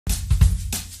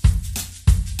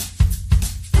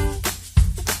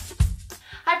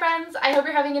friends, I hope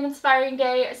you're having an inspiring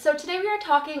day. So today we are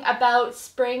talking about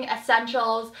spring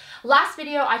essentials. Last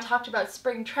video I talked about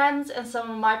spring trends and some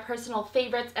of my personal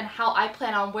favorites and how I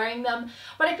plan on wearing them.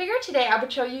 But I figured today I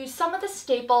would show you some of the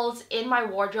staples in my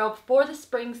wardrobe for the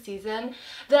spring season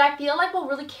that I feel like will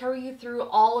really carry you through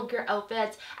all of your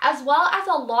outfits, as well as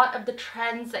a lot of the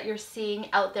trends that you're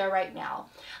seeing out there right now.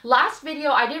 Last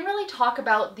video I didn't really talk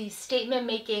about the statement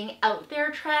making out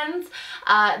there trends.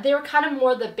 They were kind of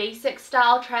more the basic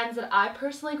style trends that I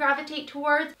personally gravitate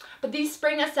towards, but these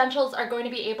spring essentials are going to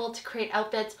be able to create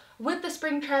outfits with the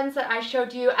spring trends that I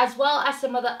showed you, as well as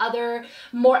some of the other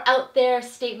more out there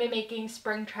statement making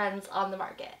spring trends on the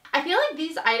market. I feel like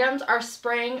these items are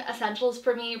spring essentials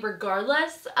for me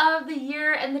regardless of the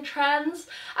year and the trends.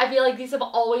 I feel like these have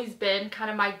always been kind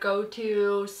of my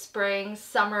go-to spring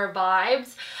summer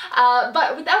vibes.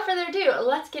 But without further ado,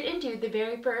 let's get into the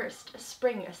very first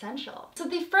spring essential. So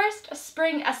the first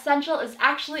spring essential is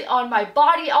actually on my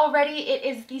body already. It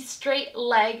is the straight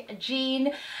leg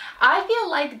jean. I feel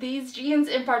like these jeans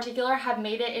in particular have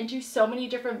made it into so many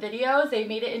different videos. They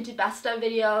made it into best of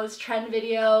videos, trend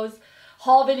videos,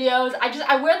 haul videos.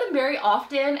 I wear them very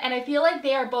often, and I feel like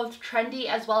they are both trendy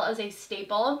as well as a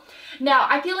staple. Now,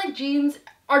 I feel like jeans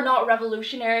are not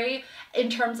revolutionary in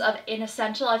terms of an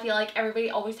essential. I feel like everybody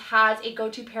always has a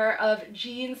go-to pair of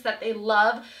jeans that they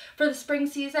love for the spring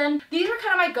season. These are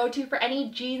kind of my go-to for any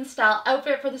jean style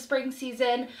outfit for the spring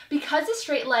season. Because the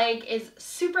straight leg is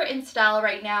super in style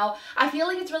right now, I feel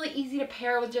like it's really easy to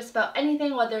pair with just about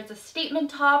anything, whether it's a statement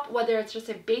top, whether it's just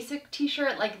a basic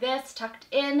t-shirt like this tucked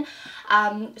in.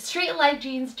 Straight leg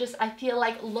jeans just, I feel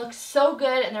like, look so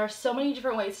good, and there are so many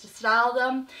different ways to style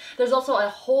them. There's also a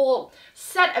whole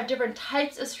set of different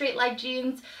types of straight leg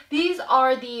jeans. These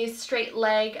are the straight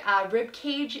leg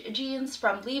ribcage jeans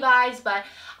from Levi's, but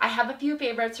I have a few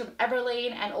favorites from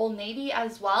Everlane and Old Navy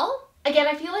as well. Again,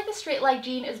 I feel like the straight leg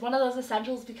jean is one of those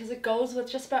essentials because it goes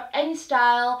with just about any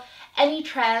style, any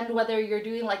trend, whether you're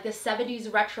doing like the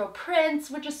 70s retro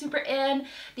prints, which is super in,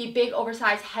 the big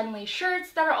oversized Henley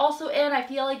shirts that are also in. I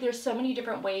feel like there's so many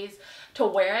different ways to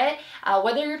wear it,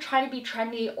 whether you're trying to be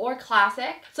trendy or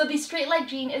classic. So the straight leg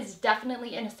jean is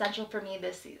definitely an essential for me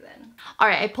this season. All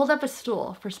right, I pulled up a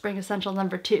stool for spring essential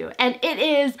number 2, and it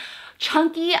is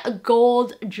chunky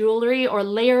gold jewelry or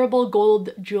layerable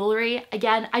gold jewelry.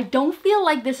 Again, I don't feel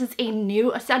like this is a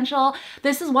new essential.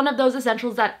 This is one of those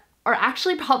essentials that are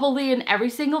actually probably in every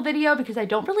single video because I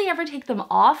don't really ever take them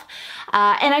off.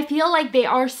 And I feel like they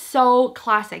are so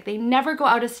classic. They never go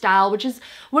out of style, which is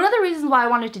one of the reasons why I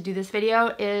wanted to do this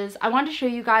video. Is I wanted to show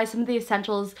you guys some of the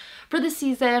essentials for the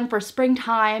season, for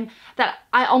springtime, that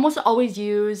I almost always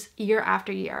use year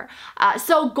after year.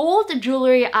 So gold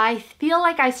jewelry, I feel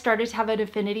like I started to have an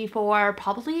affinity for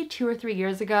probably 2 or 3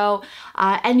 years ago.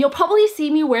 And you'll probably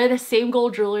see me wear the same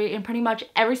gold jewelry in pretty much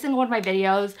every single one of my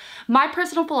videos. My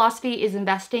personal philosophy is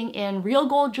investing in real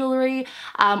gold jewelry,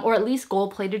 or at least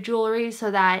gold-plated jewelry, so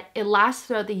that it lasts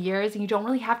throughout the years and you don't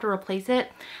really have to replace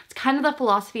it. It's kind of the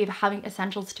philosophy of having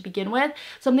essentials to begin with,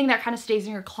 something that kind of stays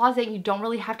in your closet and you don't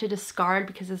really have to discard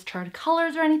because it's turned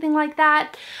colors or anything like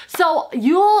that. So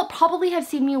you'll probably have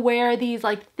seen me wear these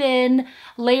like thin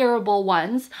layerable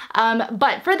ones,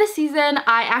 but for the season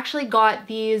I actually got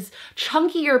these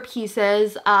chunkier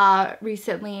pieces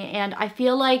recently, and I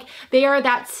feel like they are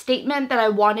that statement that I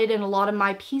wanted in a lot of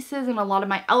my pieces and a lot of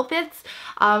my outfits,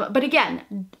 but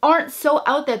again, aren't so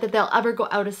out there that they'll ever go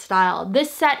out of style.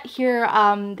 This set here,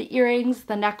 the earrings,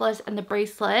 the necklace, and the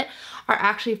bracelet are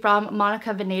actually from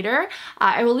Monica Vinader.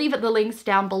 I will leave the links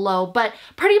down below, but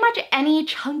pretty much any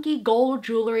chunky gold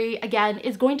jewelry, again,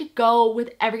 is going to go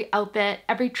with every outfit,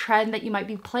 every trend that you might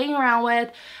be playing around with,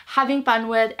 having fun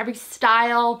with, every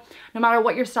style, no matter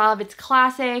what your style, if it's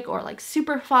classic or like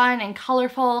super fun and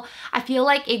colorful. I feel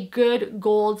like a good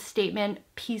gold statement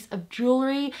piece of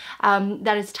jewelry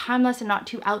that is timeless and not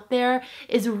too out there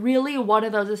is really one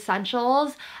of those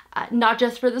essentials, not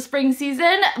just for the spring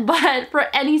season, but for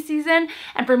any season,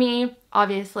 and for me,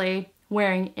 obviously,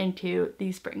 wearing into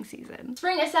the spring season.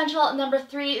 Spring essential number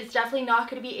 3 is definitely not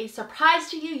going to be a surprise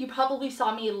to you. You probably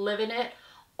saw me live in it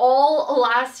all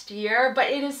last year, but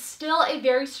it is still a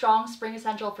very strong spring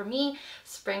essential for me,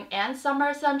 spring and summer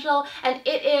essential, and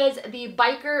it is the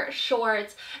biker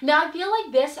shorts. Now, I feel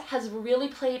like this has really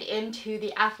played into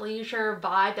the athleisure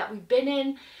vibe that we've been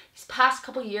in these past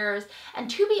couple years, and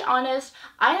to be honest,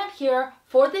 I am here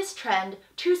for this trend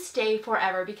to stay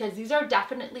forever because these are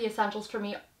definitely essentials for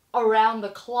me around the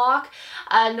clock,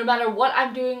 no matter what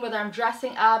I'm doing, whether I'm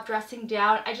dressing up, dressing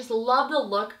down. I just love the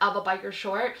look of a biker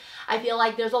short. I feel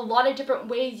like there's a lot of different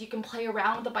ways you can play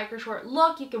around with the biker short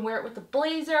look. You can wear it with a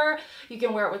blazer, you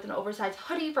can wear it with an oversized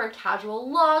hoodie for a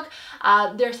casual look.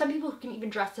 There are some people who can even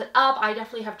dress it up. I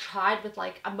definitely have tried with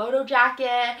like a moto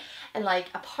jacket and like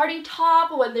a party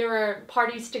top when there were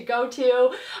parties to go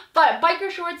to. But biker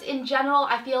shorts in general,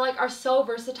 I feel like are so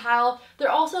versatile. They're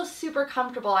also super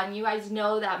comfortable, and you guys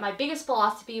know that my biggest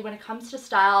philosophy when it comes to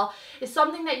style is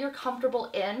something that you're comfortable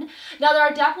in. Now, there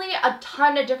are definitely a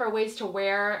ton of different ways to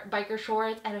wear biker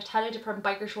shorts and a ton of different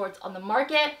biker shorts on the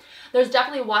market. There's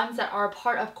definitely ones that are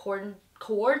part of cord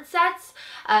sets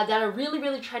that are really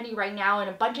trendy right now, in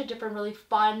a bunch of different really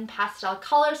fun pastel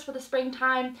colors for the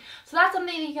springtime. So that's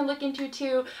something that you can look into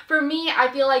too. For me,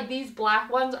 I feel like these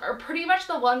black ones are pretty much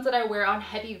the ones that I wear on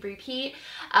heavy repeat.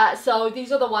 So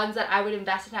these are the ones that I would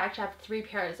invest in. I actually have 3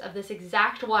 pairs of this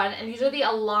exact one, and these are the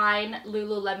Align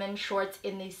Lululemon shorts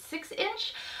in the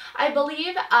 6-inch, I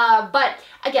believe. But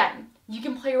again, you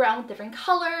can play around with different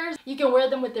colors. You can wear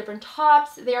them with different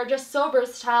tops. They are just so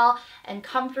versatile and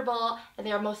comfortable, and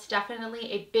they are most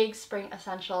definitely a big spring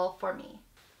essential for me.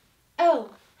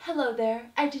 Oh, hello there.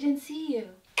 I didn't see you.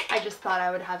 I just thought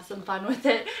I would have some fun with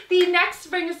it. The next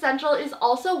spring essential is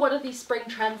also one of these spring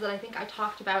trends that I think I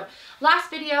talked about last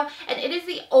video, and it is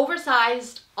the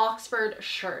oversized Oxford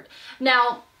shirt.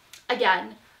 Now,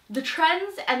 again, the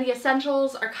trends and the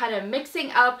essentials are kind of mixing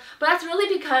up, but that's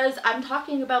really because I'm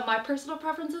talking about my personal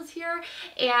preferences here,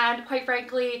 and quite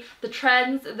frankly, the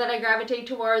trends that I gravitate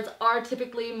towards are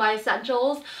typically my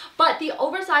essentials. But the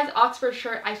oversized Oxford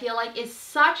shirt, I feel like, is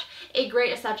such a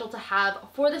great essential to have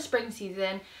for the spring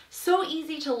season. So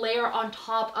easy to layer on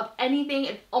top of anything.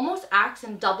 It almost acts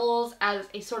and doubles as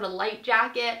a sort of light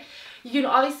jacket. You can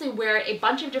obviously wear it a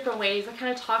bunch of different ways. I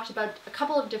kind of talked about a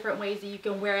couple of different ways that you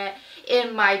can wear it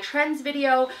in my trends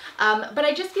video, but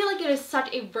I just feel like it is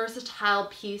such a versatile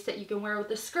piece that you can wear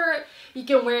with a skirt, you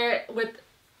can wear it with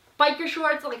biker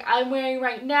shorts like I'm wearing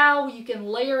right now, you can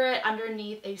layer it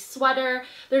underneath a sweater.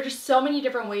 There are just so many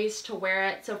different ways to wear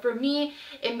it. So for me,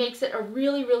 it makes it a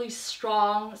really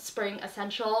strong spring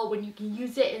essential when you can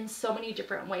use it in so many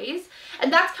different ways.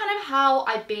 And that's kind of how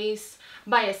I base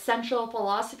my essential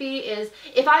philosophy. Is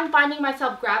if I'm finding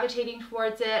myself gravitating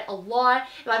towards it a lot,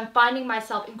 if I'm finding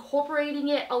myself incorporating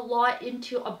it a lot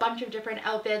into a bunch of different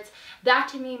outfits, that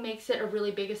to me makes it a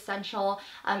really big essential,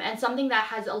 and something that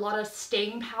has a lot of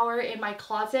staying power in my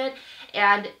closet.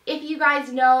 And if you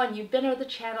guys know and you've been with the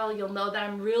channel, you'll know that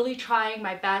I'm really trying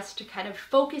my best to kind of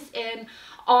focus in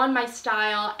on my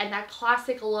style and that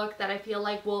classic look that I feel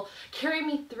like will carry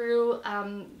me through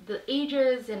the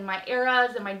ages and my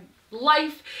eras and my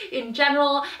life in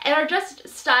general, and are just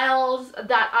styles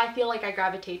that I feel like I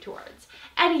gravitate towards.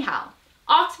 Anyhow,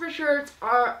 Oxford shirts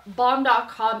are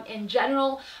bomb.com in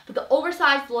general, but the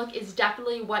oversized look is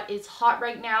definitely what is hot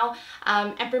right now.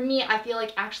 And for me, I feel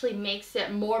like actually makes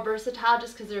it more versatile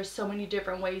just because there's so many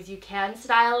different ways you can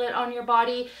style it on your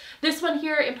body. This one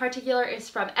here in particular is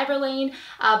from Everlane,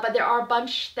 but there are a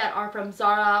bunch that are from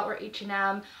Zara or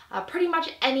H&M. Pretty much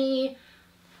any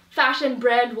fashion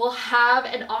brand will have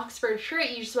an Oxford shirt.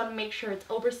 You just want to make sure it's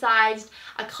oversized,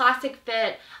 a classic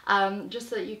fit, just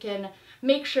so that you can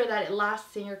make sure that it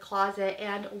lasts in your closet.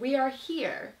 And we are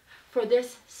here for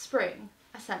this spring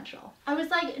essential. I was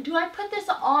like, do I put this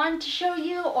on to show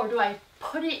you, or do I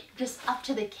put it just up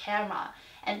to the camera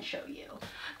and show you?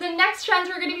 The next trends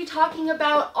we're going to be talking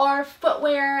about are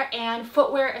footwear and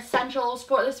footwear essentials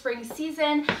for the spring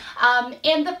season.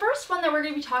 And the first one that we're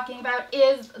going to be talking about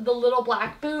is the little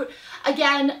black boot.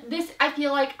 Again, this I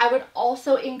feel like I would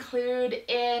also include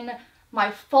in my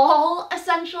fall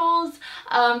essentials,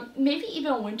 maybe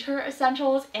even winter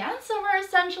essentials and summer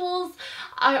essentials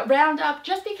roundup,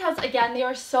 just because again they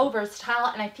are so versatile,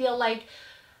 and I feel like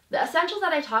the essentials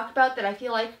that I talk about that I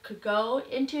feel like could go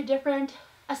into different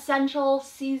essential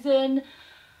season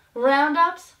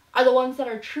roundups are the ones that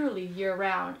are truly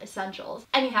year-round essentials.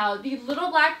 Anyhow, the little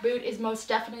black boot is most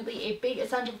definitely a big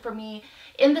essential for me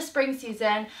in the spring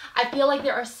season. I feel like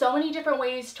there are so many different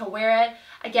ways to wear it.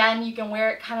 Again, you can wear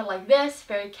it kind of like this,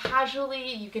 very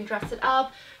casually. You can dress it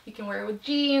up. You can wear it with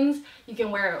jeans. You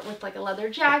can wear it with like a leather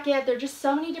jacket. There are just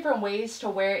so many different ways to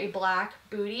wear a black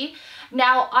bootie.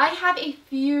 Now, I have a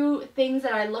few things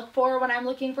that I look for when I'm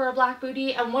looking for a black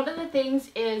bootie, and one of the things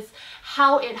is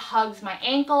how it hugs my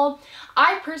ankle.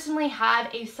 I personally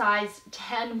have a size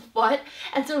 10 foot,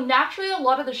 and so naturally a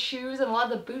lot of the shoes and a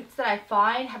lot of the boots that I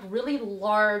find have really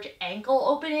large ankle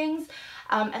openings.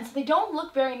 and so they don't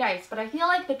look very nice. But I feel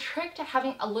like the trick to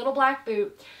having a little black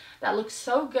boot that looks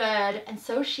so good and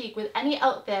so chic with any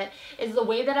outfit is the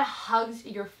way that it hugs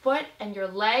your foot and your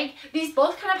leg. These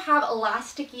both kind of have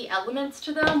elasticy elements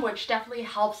to them, which definitely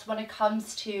helps when it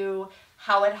comes to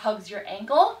how it hugs your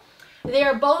ankle. They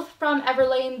are both from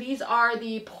Everlane. These are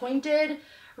the pointed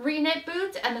re-knit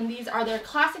boots, and then these are their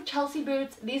classic Chelsea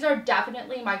boots. These are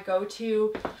definitely my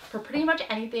go-to for pretty much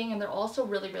anything, and they're also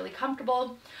really, really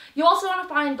comfortable. You also want to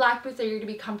find black boots that you're going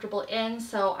to be comfortable in,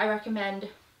 so I recommend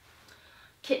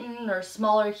kitten or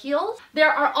smaller heels.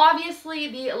 There are obviously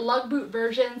the lug boot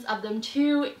versions of them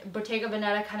too. Bottega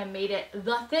Veneta kind of made it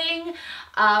the thing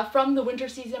from the winter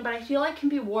season, but I feel like can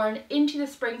be worn into the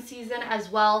spring season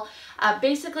as well.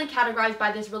 Basically categorized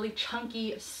by this really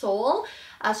chunky sole.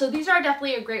 So these are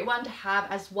definitely a great one to have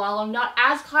as well. Not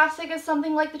as classic as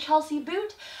something like the Chelsea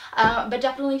boot, but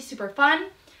definitely super fun.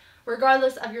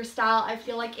 Regardless of your style, I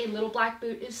feel like a little black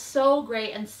boot is so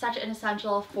great and such an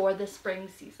essential for the spring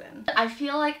season. I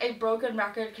feel like a broken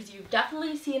record because you've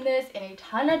definitely seen this in a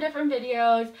ton of different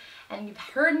videos and you've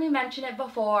heard me mention it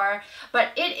before, but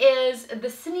it is the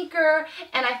sneaker,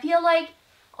 and I feel like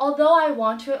although I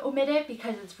want to omit it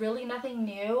because it's really nothing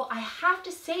new, I have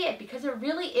to say it because it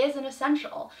really is an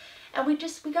essential. And we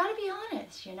gotta be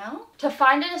honest, you know? To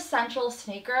find an essential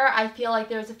sneaker, I feel like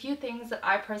there's a few things that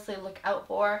I personally look out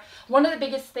for. One of the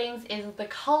biggest things is the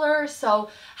color. So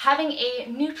having a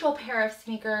neutral pair of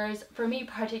sneakers, for me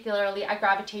particularly, I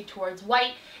gravitate towards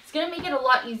white. It's gonna make it a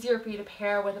lot easier for you to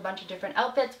pair with a bunch of different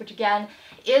outfits, which again,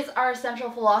 is our essential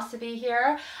philosophy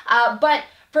here. But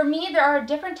for me, there are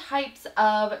different types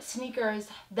of sneakers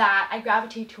that I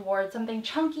gravitate towards. Something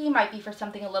chunky might be for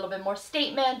something a little bit more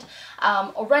statement.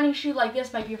 A running shoe like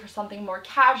this might be for something more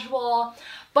casual.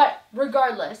 But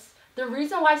regardless, the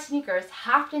reason why sneakers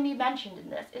have to be mentioned in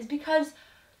this is because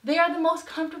they are the most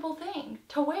comfortable thing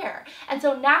to wear. And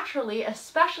so naturally,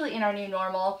 especially in our new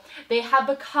normal, they have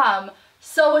become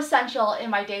so essential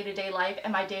in my day-to-day life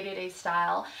and my day-to-day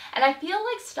style. And I feel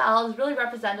like style is really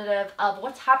representative of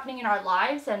what's happening in our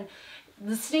lives, and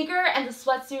the sneaker and the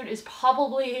sweatsuit is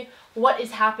probably what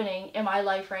is happening in my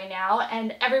life right now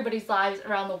and everybody's lives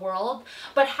around the world.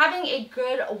 But having a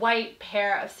good white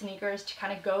pair of sneakers to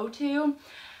kind of go to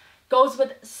goes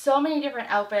with so many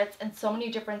different outfits and so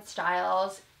many different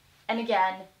styles, and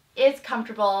again, is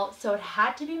comfortable, so it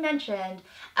had to be mentioned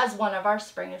as one of our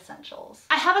spring essentials.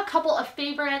 I have a couple of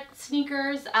favorite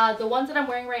sneakers. The ones that I'm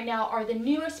wearing right now are the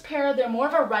newest pair. They're more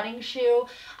of a running shoe,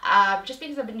 just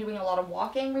because I've been doing a lot of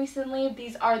walking recently.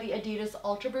 These are the Adidas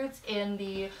Ultra Boots in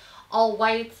the all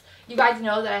whites. You guys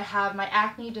know that I have my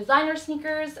Acne designer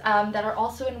sneakers that are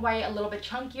also in white, a little bit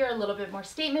chunkier, a little bit more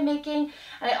statement making.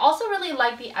 And I also really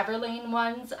like the Everlane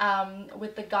ones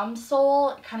with the gum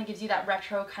sole. It kind of gives you that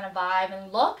retro kind of vibe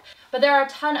and look. But there are a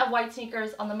ton of white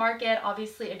sneakers on the market.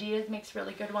 Obviously Adidas makes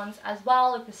really good ones as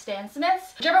well, like the Stan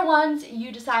Smiths. Whichever ones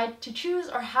you decide to choose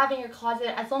or have in your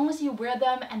closet, as long as you wear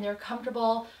them and they're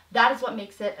comfortable, that is what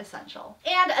makes it essential.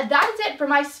 And that is it for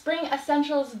my spring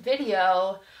essentials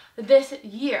video this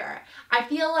year. I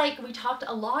feel like we talked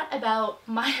a lot about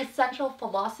my essential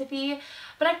philosophy,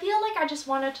 but I feel like I just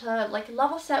wanted to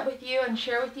level set with you and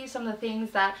share with you some of the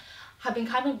things that have been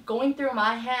kind of going through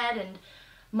my head and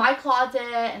my closet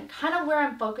and kind of where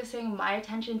I'm focusing my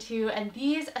attention to, and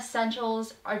these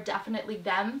essentials are definitely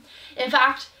them. In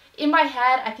fact, in my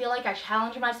head, I feel like I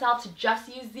challenge myself to just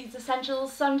use these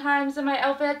essentials sometimes in my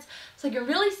outfits so I can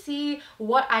really see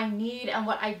what I need and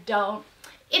what I don't.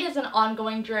 It is an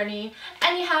ongoing journey.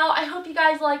 Anyhow, I hope you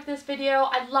guys liked this video.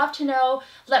 I'd love to know.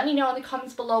 Let me know in the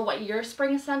comments below what your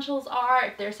spring essentials are.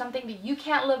 If there's something that you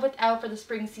can't live without for the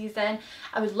spring season,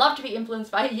 I would love to be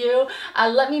influenced by you.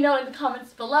 Let me know in the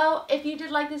comments below. If you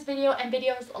did like this video and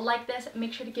videos like this,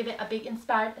 make sure to give it a big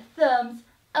inspired thumbs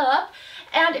up.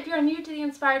 And if you're new to the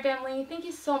Inspired family, thank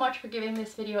you so much for giving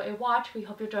this video a watch. We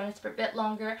hope you'll join us for a bit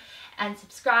longer and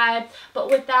subscribe. But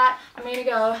with that, I'm gonna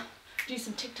go do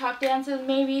some TikTok dances,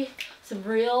 maybe some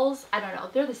reels. I don't know,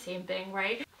 they're the same thing,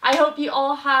 right? I hope you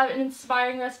all have an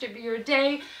inspiring rest of your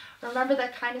day. Remember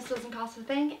that kindness doesn't cost a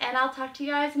thing, and I'll talk to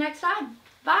you guys next time.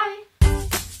 Bye!